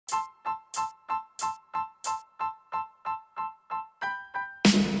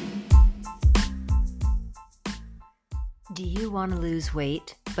Do you want to lose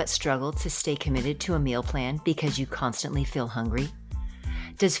weight but struggle to stay committed to a meal plan because you constantly feel hungry?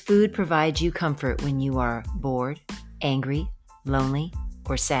 Does food provide you comfort when you are bored, angry, lonely,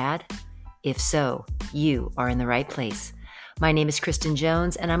 or sad? If so, you are in the right place. My name is Kristen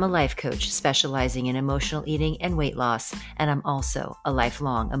Jones, and I'm a life coach specializing in emotional eating and weight loss, and I'm also a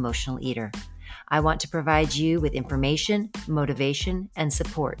lifelong emotional eater. I want to provide you with information, motivation, and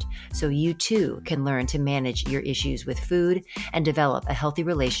support so you too can learn to manage your issues with food and develop a healthy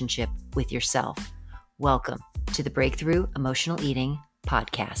relationship with yourself. Welcome to the Breakthrough Emotional Eating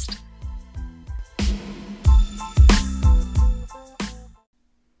Podcast.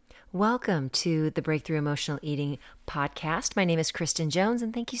 Welcome to the Breakthrough Emotional Eating Podcast. My name is Kristen Jones,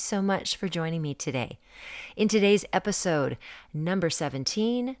 and thank you so much for joining me today. In today's episode, number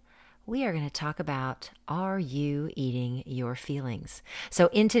 17, we are going to talk about, are you eating your feelings?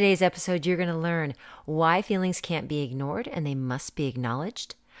 So in today's episode, you're going to learn why feelings can't be ignored and they must be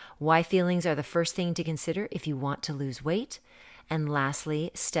acknowledged, why feelings are the first thing to consider if you want to lose weight, and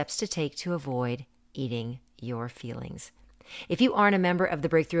lastly, steps to take to avoid eating your feelings. If you aren't a member of the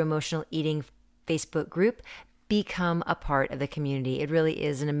Breakthrough Emotional Eating Facebook group, become a part of the community. It really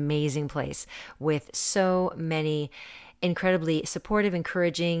is an amazing place with so many incredibly supportive,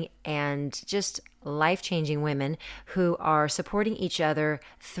 encouraging, and just life-changing women who are supporting each other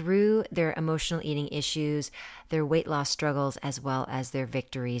through their emotional eating issues, their weight loss struggles, as well as their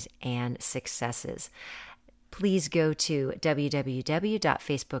victories and successes. Please go to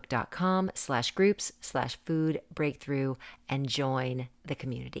www.facebook.com/groups/food breakthrough and join the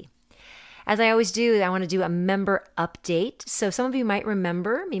community. As I always do, I want to do a member update. So some of you might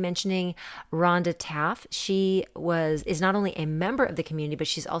remember me mentioning Rhonda Taff. She is not only a member of the community, but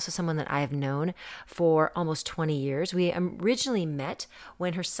she's also someone that I have known for almost 20 years. We originally met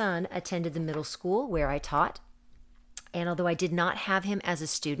when her son attended the middle school where I taught. And although I did not have him as a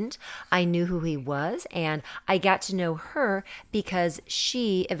student, I knew who he was, and I got to know her because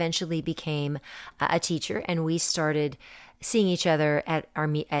she eventually became a teacher, and we started seeing each other at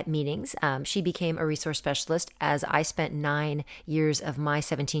meetings. She became a resource specialist, as I spent 9 years of my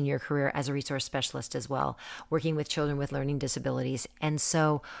 17-year career as a resource specialist as well, working with children with learning disabilities. And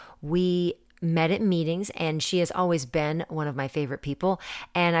so we met at meetings, and she has always been one of my favorite people.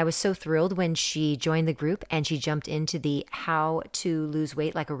 And I was so thrilled when she joined the group and she jumped into the How to Lose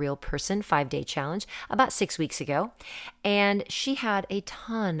Weight Like a Real Person 5-day challenge about 6 weeks ago. And she had a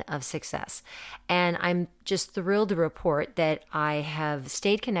ton of success. And I'm just thrilled to report that I have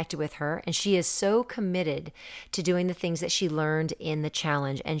stayed connected with her, and she is so committed to doing the things that she learned in the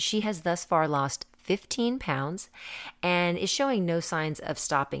challenge. And she has thus far lost 15 pounds and is showing no signs of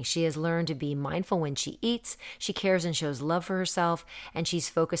stopping. She has learned to be mindful when she eats. She cares and shows love for herself, and she's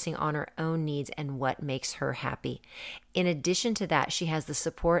focusing on her own needs and what makes her happy. In addition to that, she has the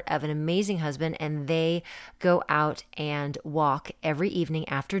support of an amazing husband, and they go out and walk every evening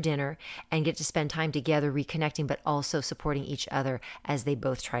after dinner and get to spend time together reconnecting, but also supporting each other as they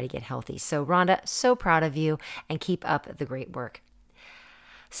both try to get healthy. So Rhonda, so proud of you, and keep up the great work.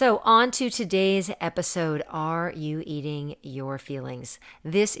 So on to today's episode, are you eating your feelings?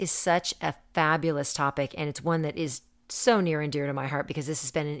 This is such a fabulous topic, and it's one that is so near and dear to my heart because this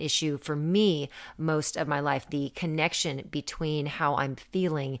has been an issue for me most of my life, the connection between how I'm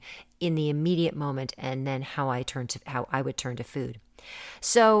feeling in the immediate moment and then how I would turn to food.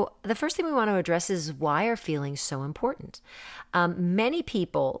 So the first thing we want to address is, why are feelings so important? Many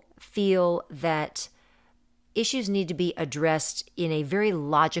people feel that issues need to be addressed in a very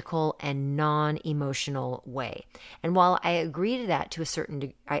logical and non-emotional way. And while I agree with that to a certain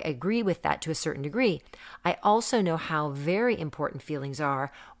degree, I also know how very important feelings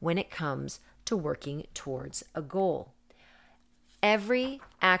are when it comes to working towards a goal. Every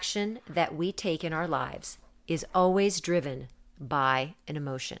action that we take in our lives is always driven by an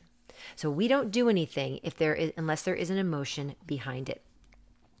emotion. So we don't do anything unless there is an emotion behind it.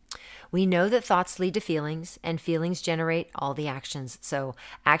 We know that thoughts lead to feelings, and feelings generate all the actions. So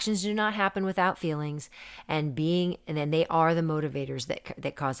actions do not happen without feelings, and then they are the motivators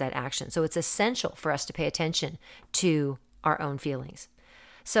that cause that action. So it's essential for us to pay attention to our own feelings.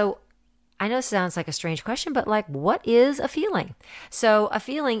 So I know it sounds like a strange question, but what is a feeling? So a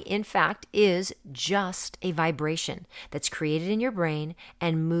feeling, in fact, is just a vibration that's created in your brain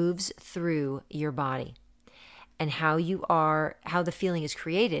and moves through your body. And how the feeling is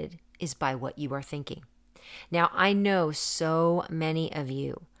created is by what you are thinking. Now, I know so many of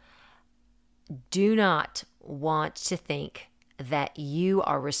you do not want to think that you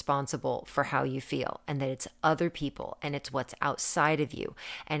are responsible for how you feel, and that it's other people, and it's what's outside of you,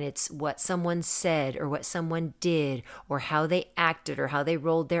 and it's what someone said or what someone did or how they acted or how they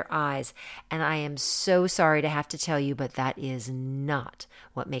rolled their eyes. And I am so sorry to have to tell you, but that is not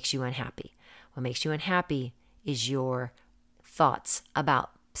what makes you unhappy. What makes you unhappy is your thoughts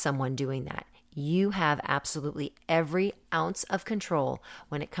about someone doing that. You have absolutely every ounce of control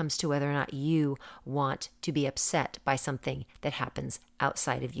when it comes to whether or not you want to be upset by something that happens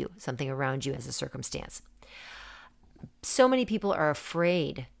outside of you, something around you as a circumstance. So many people are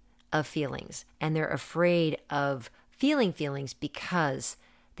afraid of feelings, and they're afraid of feeling feelings because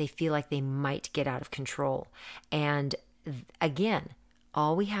they feel like they might get out of control. And again,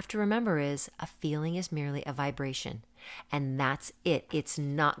 all we have to remember is a feeling is merely a vibration. And that's it. It's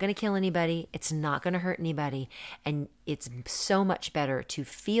not going to kill anybody. It's not going to hurt anybody. And it's so much better to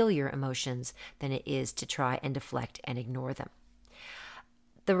feel your emotions than it is to try and deflect and ignore them.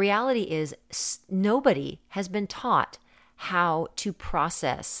 The reality is nobody has been taught how to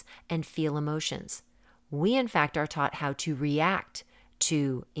process and feel emotions. We, in fact, are taught how to react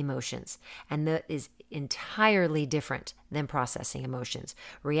to emotions. And that is entirely different than processing emotions.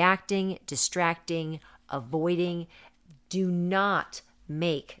 Reacting, distracting, avoiding do not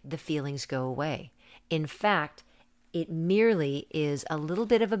make the feelings go away. In fact, it merely is a little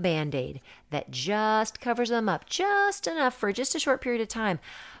bit of a Band-Aid that just covers them up just enough for just a short period of time.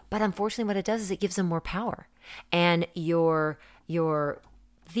 But unfortunately, what it does is it gives them more power. And your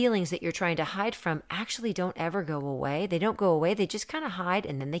feelings that you're trying to hide from actually don't ever go away. They don't go away. They just kind of hide,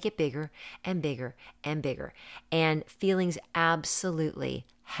 and then they get bigger and bigger and bigger. And feelings absolutely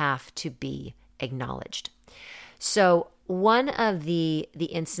have to be acknowledged. So one of the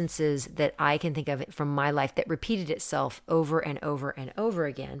instances that I can think of from my life that repeated itself over and over and over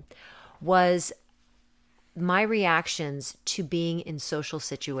again was my reactions to being in social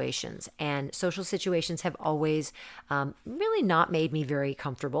situations. And social situations have always really not made me very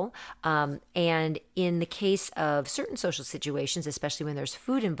comfortable. And in the case of certain social situations, especially when there's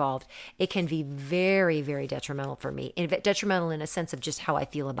food involved, it can be very, very detrimental for me. Detrimental in a sense of just how I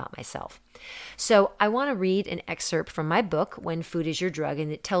feel about myself. So I want to read an excerpt from my book, When Food is Your Drug, and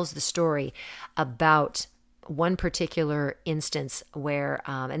it tells the story about one particular instance where,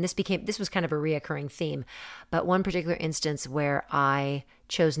 and this was kind of a reoccurring theme, but one particular instance where I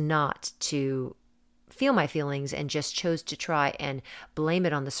chose not to feel my feelings and just chose to try and blame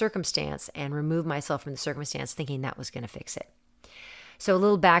it on the circumstance and remove myself from the circumstance, thinking that was going to fix it. So a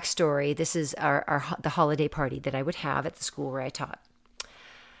little backstory. This is the holiday party that I would have at the school where I taught.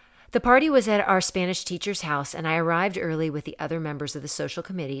 The party was at our Spanish teacher's house, and I arrived early with the other members of the social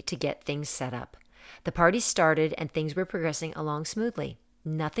committee to get things set up. The party started and things were progressing along smoothly.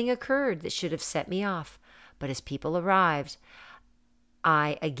 Nothing occurred that should have set me off, but as people arrived,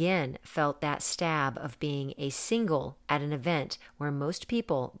 I again felt that stab of being a single at an event where most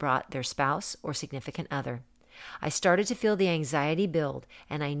people brought their spouse or significant other. I started to feel the anxiety build,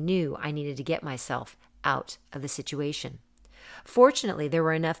 and I knew I needed to get myself out of the situation. Fortunately, there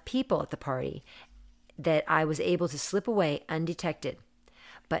were enough people at the party that I was able to slip away undetected,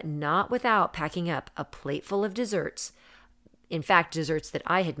 but not without packing up a plate full of desserts, in fact, desserts that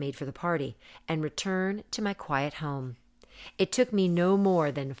I had made for the party, and return to my quiet home. It took me no more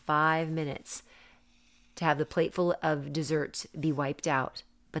than 5 minutes to have the plateful of desserts be wiped out,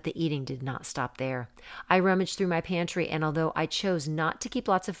 but the eating did not stop there. I rummaged through my pantry, and although I chose not to keep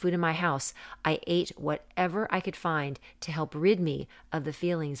lots of food in my house, I ate whatever I could find to help rid me of the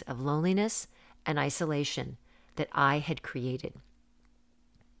feelings of loneliness and isolation that I had created.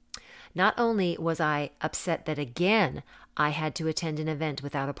 Not only was I upset that again I had to attend an event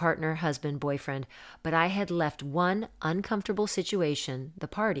without a partner, husband, boyfriend, but I had left one uncomfortable situation, the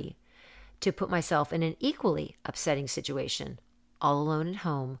party, to put myself in an equally upsetting situation, all alone at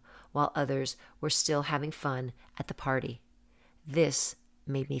home while others were still having fun at the party. This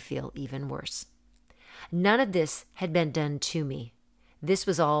made me feel even worse. None of this had been done to me. This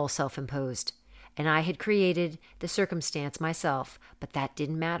was all self-imposed, and I had created the circumstance myself, but that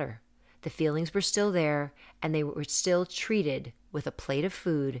didn't matter. The feelings were still there, and they were still treated with a plate of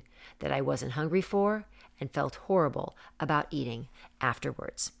food that I wasn't hungry for and felt horrible about eating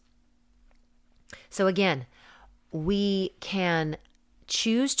afterwards. So again, we can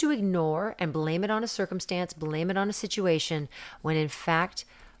choose to ignore and blame it on a circumstance, blame it on a situation, when in fact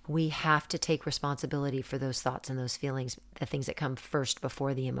we have to take responsibility for those thoughts and those feelings, the things that come first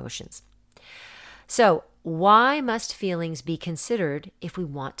before the emotions. So, why must feelings be considered if we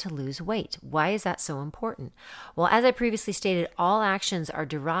want to lose weight? Why is that so important? Well, as I previously stated, all actions are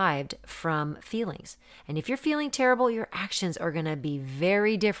derived from feelings. And if you're feeling terrible, your actions are going to be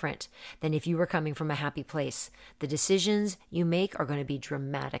very different than if you were coming from a happy place. The decisions you make are going to be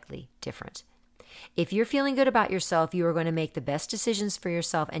dramatically different. If you're feeling good about yourself, you are going to make the best decisions for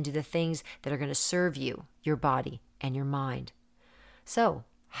yourself and do the things that are going to serve you, your body, and your mind. So,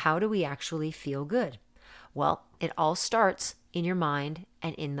 how do we actually feel good? Well, it all starts in your mind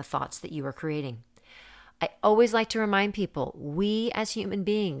and in the thoughts that you are creating. I always like to remind people, we as human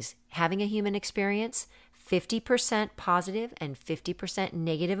beings, having a human experience, 50% positive and 50%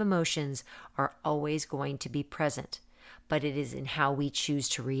 negative emotions are always going to be present. But it is in how we choose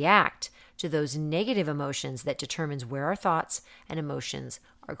to react to those negative emotions that determines where our thoughts and emotions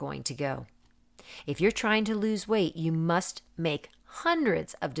are going to go. If you're trying to lose weight, you must make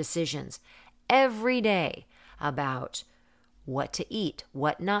hundreds of decisions every day about what to eat,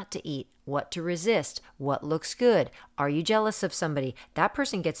 what not to eat, what to resist, what looks good. Are you jealous of somebody? That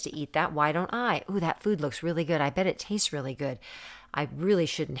person gets to eat that. Why don't I? Ooh, that food looks really good. I bet it tastes really good. I really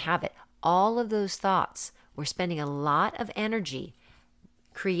shouldn't have it. All of those thoughts, we're spending a lot of energy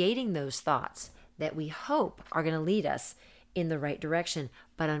creating those thoughts that we hope are going to lead us in the right direction.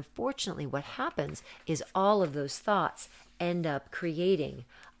 But unfortunately, what happens is all of those thoughts end up creating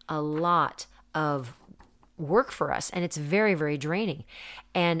a lot of work for us, and it's very, very draining.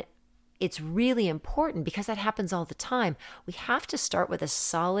 And it's really important, because that happens all the time. We have to start with a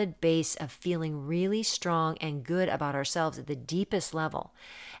solid base of feeling really strong and good about ourselves at the deepest level.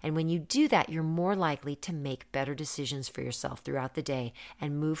 And when you do that, you're more likely to make better decisions for yourself throughout the day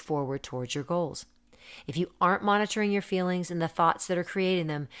and move forward towards your goals. If you aren't monitoring your feelings and the thoughts that are creating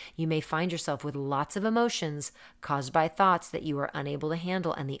them, you may find yourself with lots of emotions caused by thoughts that you are unable to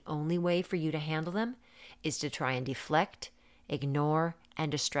handle. And the only way for you to handle them is to try and deflect, ignore,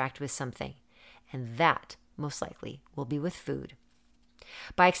 and distract with something. And that, most likely, will be with food.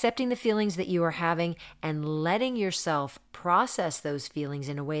 By accepting the feelings that you are having and letting yourself process those feelings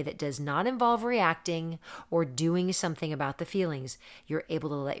in a way that does not involve reacting or doing something about the feelings, you're able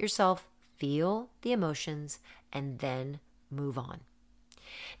to let yourself feel the emotions and then move on.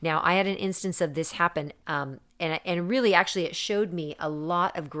 Now, I had an instance of this happen, and really, actually, it showed me a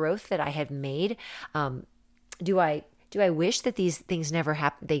lot of growth that I had made. Do I wish that these things never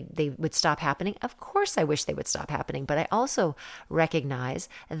happen? They would stop happening? Of course, I wish they would stop happening. But I also recognize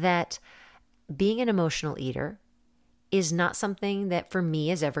that being an emotional eater is not something that for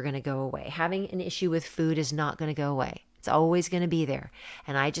me is ever going to go away. Having an issue with food is not going to go away. It's always going to be there.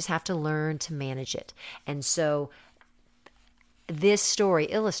 And I just have to learn to manage it. And so this story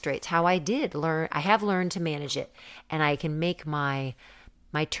illustrates how I have learned to manage it. And I can make my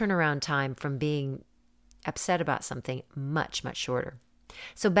turnaround time from being upset about something much, much shorter.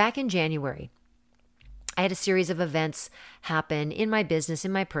 So back in January, I had a series of events happen in my business,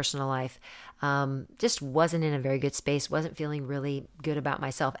 in my personal life. Just wasn't in a very good space, wasn't feeling really good about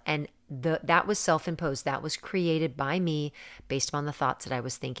myself. And that was self-imposed. That was created by me based upon the thoughts that I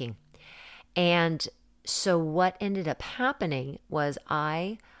was thinking. And so what ended up happening was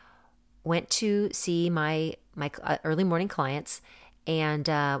I went to see my early morning clients and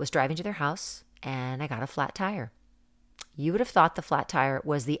was driving to their house, and I got a flat tire. You would have thought the flat tire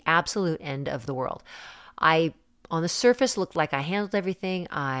was the absolute end of the world. On the surface, looked like I handled everything.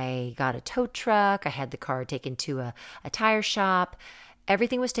 I got a tow truck. I had the car taken to a tire shop.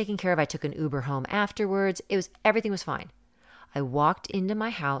 Everything was taken care of. I took an Uber home afterwards. Everything was fine. I walked into my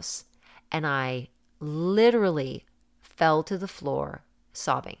house and I literally fell to the floor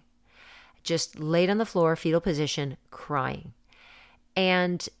sobbing. Just laid on the floor, fetal position, crying.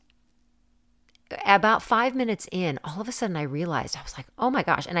 And about 5 minutes in, all of a sudden I realized, I was like, oh my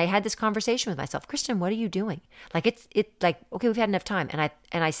gosh. And I had this conversation with myself, Kristen, what are you doing? Like, it's like, okay, we've had enough time. And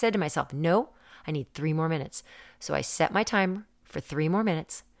I said to myself, no, I need 3 more minutes. So I set my timer for 3 more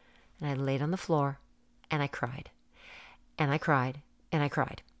minutes, and I laid on the floor and I cried and I cried and I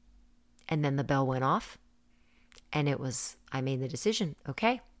cried. And then the bell went off, and I made the decision.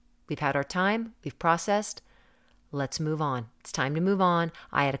 Okay, we've had our time. We've processed. Let's move on. It's time to move on.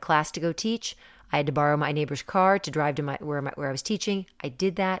 I had a class to go teach. I had to borrow my neighbor's car to drive to where I was teaching. I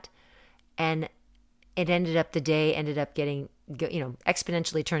did that, and the day ended up getting,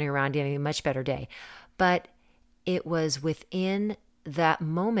 exponentially turning around, getting a much better day. But it was within that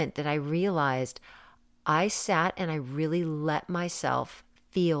moment that I realized I sat and I really let myself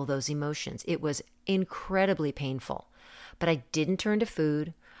feel those emotions. It was incredibly painful, but I didn't turn to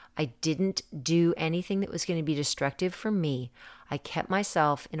food. I didn't do anything that was going to be destructive for me. I kept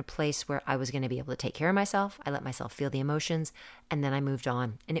myself in a place where I was going to be able to take care of myself. I let myself feel the emotions, and then I moved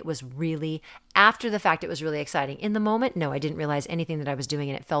on. And it was really, after the fact, it was really exciting. In the moment, no, I didn't realize anything that I was doing,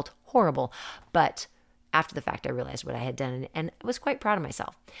 and it felt horrible. But after the fact, I realized what I had done, and I was quite proud of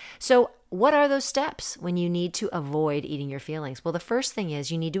myself. So what are those steps when you need to avoid eating your feelings? Well, the first thing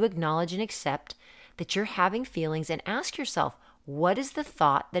is you need to acknowledge and accept that you're having feelings and ask yourself, what is the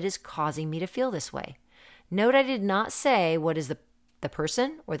thought that is causing me to feel this way? Note I did not say what is the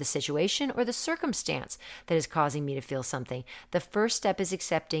person or the situation or the circumstance that is causing me to feel something. The first step is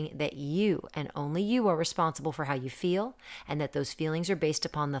accepting that you and only you are responsible for how you feel, and that those feelings are based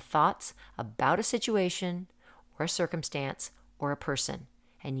upon the thoughts about a situation or a circumstance or a person,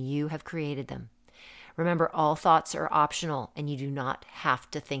 and you have created them. Remember, all thoughts are optional, and you do not have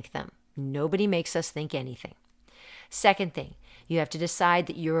to think them. Nobody makes us think anything. Second thing, you have to decide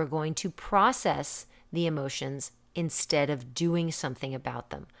that you are going to process the emotions instead of doing something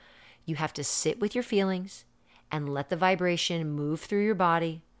about them. You have to sit with your feelings and let the vibration move through your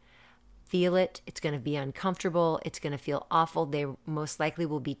body. Feel it. It's going to be uncomfortable. It's going to feel awful. There most likely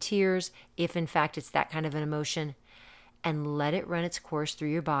will be tears if in fact it's that kind of an emotion. And let it run its course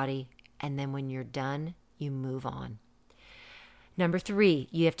through your body. And then when you're done, you move on. Number 3,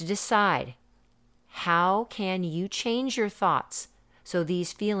 you have to decide, how can you change your thoughts so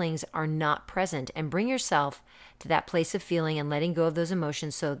these feelings are not present, and bring yourself to that place of feeling and letting go of those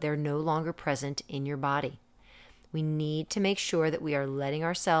emotions so they're no longer present in your body. We need to make sure that we are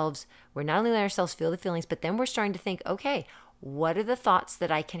we're not only letting ourselves feel the feelings, but then we're starting to think, okay, what are the thoughts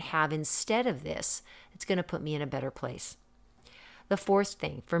that I can have instead of this? It's going to put me in a better place. The fourth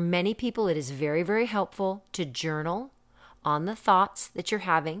thing, for many people, it is very, very helpful to journal on the thoughts that you're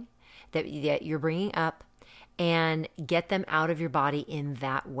having, that you're bringing up, and get them out of your body in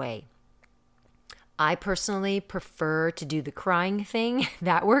that way. I personally prefer to do the crying thing.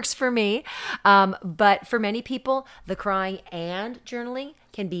 That works for me. But for many people, the crying and journaling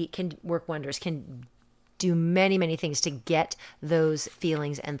can work wonders, can do many, many things to get those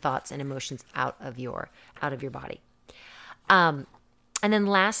feelings and thoughts and emotions out of your body. And then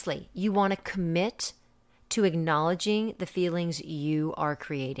lastly, you want to commit to acknowledging the feelings you are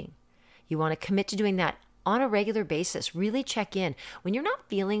creating. You want to commit to doing that on a regular basis. Really check in. When you're not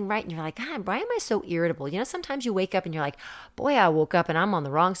feeling right and you're like, God, why am I so irritable? You know, sometimes you wake up and you're like, boy, I woke up and I'm on the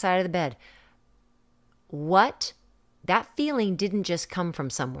wrong side of the bed. That feeling didn't just come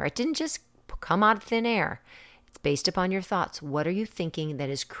from somewhere. It didn't just come out of thin air. It's based upon your thoughts. What are you thinking that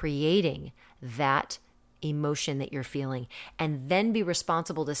is creating that emotion that you're feeling? And then be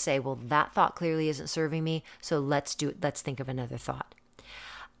responsible to say, well, that thought clearly isn't serving me, so let's think of another thought.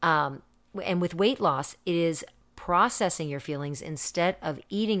 And with weight loss, it is processing your feelings instead of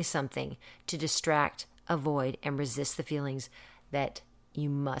eating something to distract, avoid, and resist the feelings that you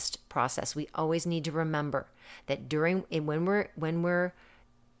must process. We always need to remember that when we're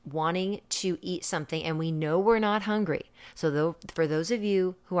wanting to eat something and we know we're not hungry. So for those of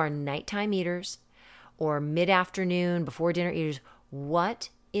you who are nighttime eaters or mid-afternoon before dinner eaters, what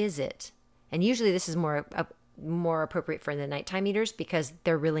is it? And usually this is more appropriate for the nighttime eaters because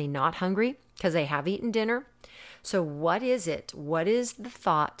they're really not hungry because they have eaten dinner. So what is it? What is the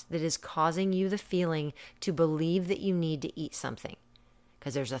thought that is causing you the feeling to believe that you need to eat something?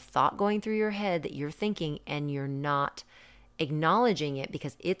 Because there's a thought going through your head that you're thinking and you're not acknowledging it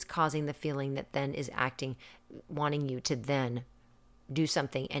because it's causing the feeling that then is wanting you to then do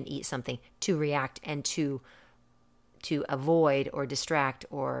something and eat something to react and to avoid or distract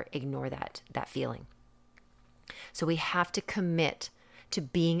or ignore that feeling. So we have to commit to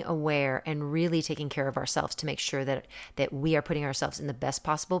being aware and really taking care of ourselves to make sure that we are putting ourselves in the best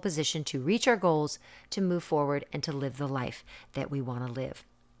possible position to reach our goals, to move forward, and to live the life that we want to live.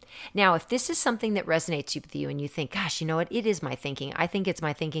 Now, if this is something that resonates with you and you think, gosh, you know what, it is my thinking. I think it's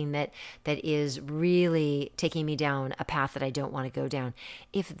my thinking that is really taking me down a path that I don't want to go down.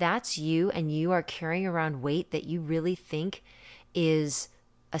 If that's you and you are carrying around weight that you really think is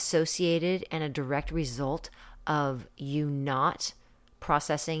associated and a direct result of you not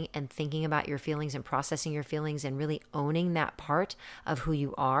processing and thinking about your feelings and processing your feelings and really owning that part of who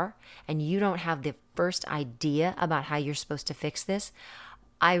you are, and you don't have the first idea about how you're supposed to fix this,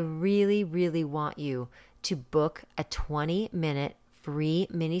 I really, really want you to book a 20-minute free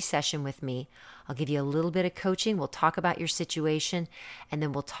mini session with me. I'll give you a little bit of coaching. We'll talk about your situation, and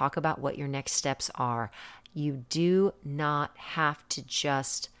then we'll talk about what your next steps are. You do not have to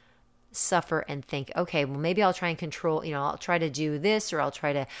just suffer and think, okay, well, maybe I'll try and control, I'll try to do this, or I'll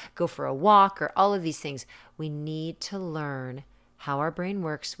try to go for a walk, or all of these things. We need to learn how our brain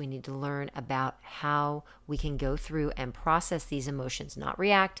works. We need to learn about how we can go through and process these emotions, not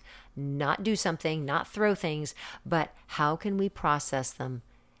react, not do something, not throw things, but how can we process them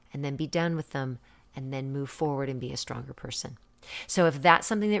and then be done with them and then move forward and be a stronger person. So if that's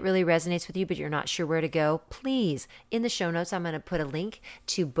something that really resonates with you, but you're not sure where to go, please, in the show notes, I'm going to put a link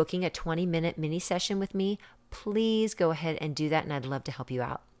to booking a 20-minute mini session with me. Please go ahead and do that, and I'd love to help you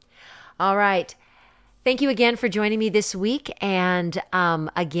out. All right. Thank you again for joining me this week. And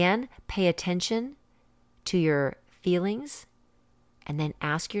again, pay attention to your feelings and then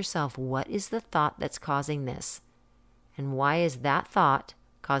ask yourself, what is the thought that's causing this? And why is that thought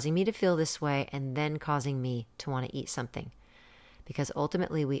causing me to feel this way and then causing me to want to eat something? Because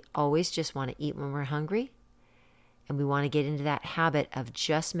ultimately, we always just want to eat when we're hungry. And we want to get into that habit of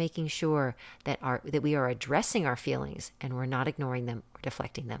just making sure that we are addressing our feelings and we're not ignoring them or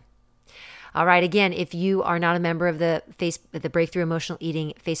deflecting them. All right. Again, if you are not a member of the Breakthrough Emotional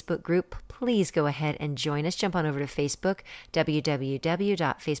Eating Facebook group, please go ahead and join us. Jump on over to Facebook,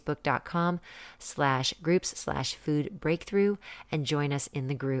 www.facebook.com/groups/food-breakthrough, and join us in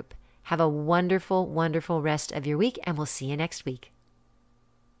the group. Have a wonderful, wonderful rest of your week, and we'll see you next week.